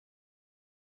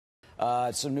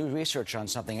Some new research on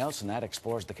something else, and that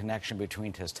explores the connection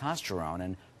between testosterone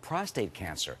and prostate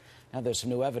cancer. Now, there's some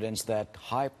new evidence that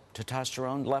high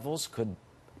testosterone levels could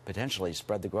potentially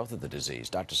spread the growth of the disease.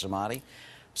 Dr. Samadi,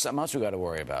 something else we got to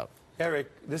worry about.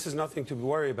 Eric, this is nothing to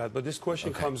worry about, but this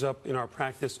question comes up in our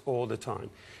practice all the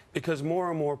time because more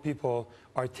and more people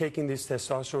are taking these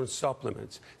testosterone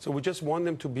supplements. So we just want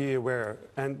them to be aware.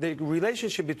 And the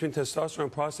relationship between testosterone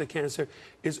and prostate cancer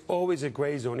is always a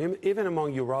gray zone. Even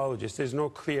among urologists, there's no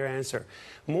clear answer.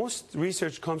 Most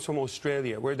research comes from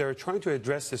Australia, where they're trying to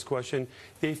address this question.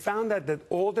 They found that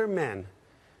older men,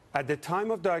 at the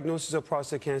time of diagnosis of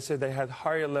prostate cancer, they had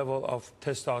higher level of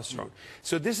testosterone.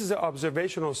 So this is an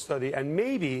observational study, and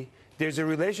maybe there's a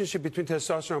relationship between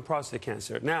testosterone and prostate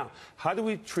cancer. Now, how do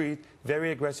we treat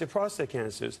very aggressive prostate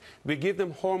cancers? We give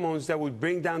them hormones that would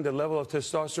bring down the level of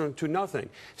testosterone to nothing.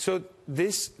 So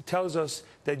this tells us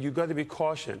that you've got to be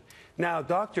cautious. Now,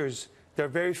 doctors, they're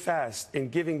very fast in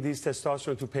giving these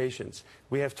testosterone to patients.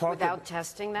 We have talked without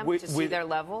testing them to see their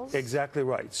levels? Exactly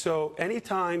right. So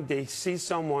anytime they see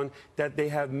someone that they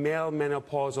have male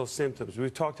menopausal symptoms,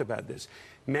 we've talked about this.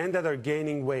 Men that are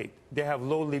gaining weight, they have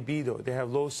low libido, they have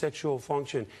low sexual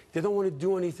function, they don't want to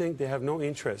do anything, they have no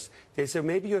interest. They say,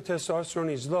 maybe your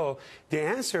testosterone is low. The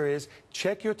answer is,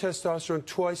 check your testosterone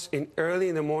twice early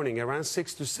in the morning, around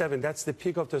 6 to 7. That's the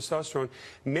peak of testosterone.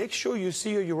 Make sure you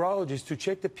see your urologist to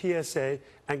check the PSA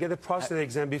and get a prostate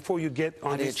exam before you get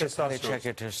on this testosterone. How do you check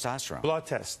your testosterone? Blood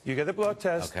test. You get a blood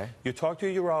test. Okay. You talk to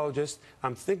your urologist.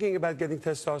 I'm thinking about getting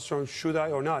testosterone. Should I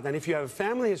or not? And if you have a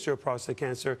family history of prostate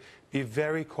cancer, be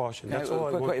very cautious. That's all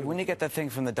I want. When you get that thing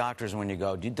from the doctors and when you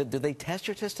go, do they test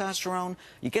your testosterone?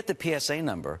 You get the PSA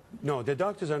number. No, the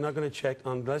doctors are not going to check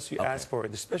unless you ask for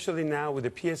it. Especially now with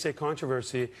the PSA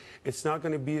controversy, it's not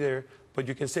going to be there. But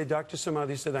you can say, Dr.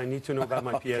 Samadi said, I need to know about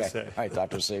my PSA. All right,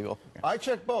 Dr. Siegel. I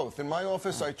check both. In my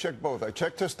office, I check both. I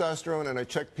check testosterone and I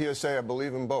check PSA. I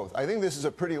believe in both. I think this is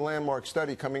a pretty landmark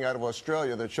study coming out of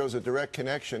Australia that shows a direct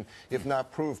connection, if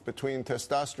not proof, between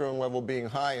testosterone level being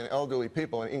high in elderly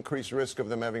people and increased risk of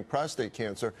them having prostate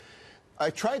cancer. I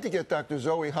tried to get Dr.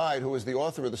 Zoe Hyde, who was the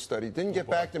author of the study, didn't get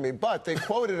back to me, but they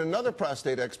quoted another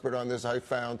prostate expert on this, I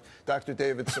found, Dr.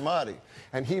 David Samadi.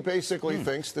 And he basically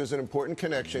thinks there's an important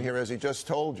connection here, as he just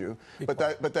told you, but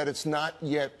that it's not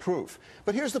yet proof.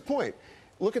 But here's the point.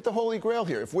 Look at the Holy Grail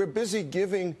here. If we're busy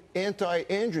giving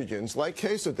anti-androgens like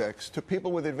Casodex to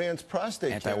people with advanced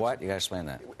prostate cancer. Anti-what? You got to explain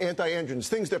that. Anti-androgens,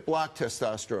 things that block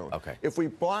testosterone. Okay. If we're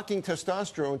blocking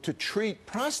testosterone to treat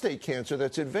prostate cancer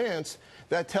that's advanced,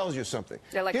 that tells you something.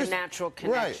 They're like a natural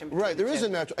connection. Right. There is a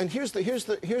natural. And here's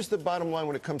the bottom line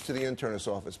when it comes to the internist's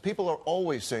office. People are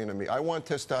always saying to me, I want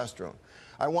testosterone.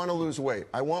 I want to lose weight.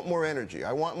 I want more energy.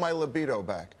 I want my libido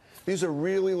back. These are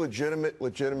really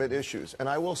legitimate issues. And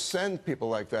I will send people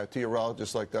like that to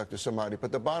urologists like Dr. Samadi.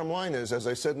 But the bottom line is, as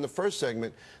I said in the first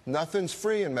segment, nothing's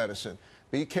free in medicine.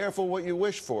 Be careful what you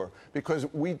wish for, because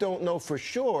we don't know for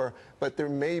sure, but there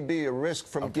may be a risk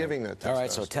from giving that testosterone. All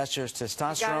right, so test your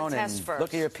testosterone and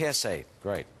look at your PSA.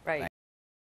 Great. Right.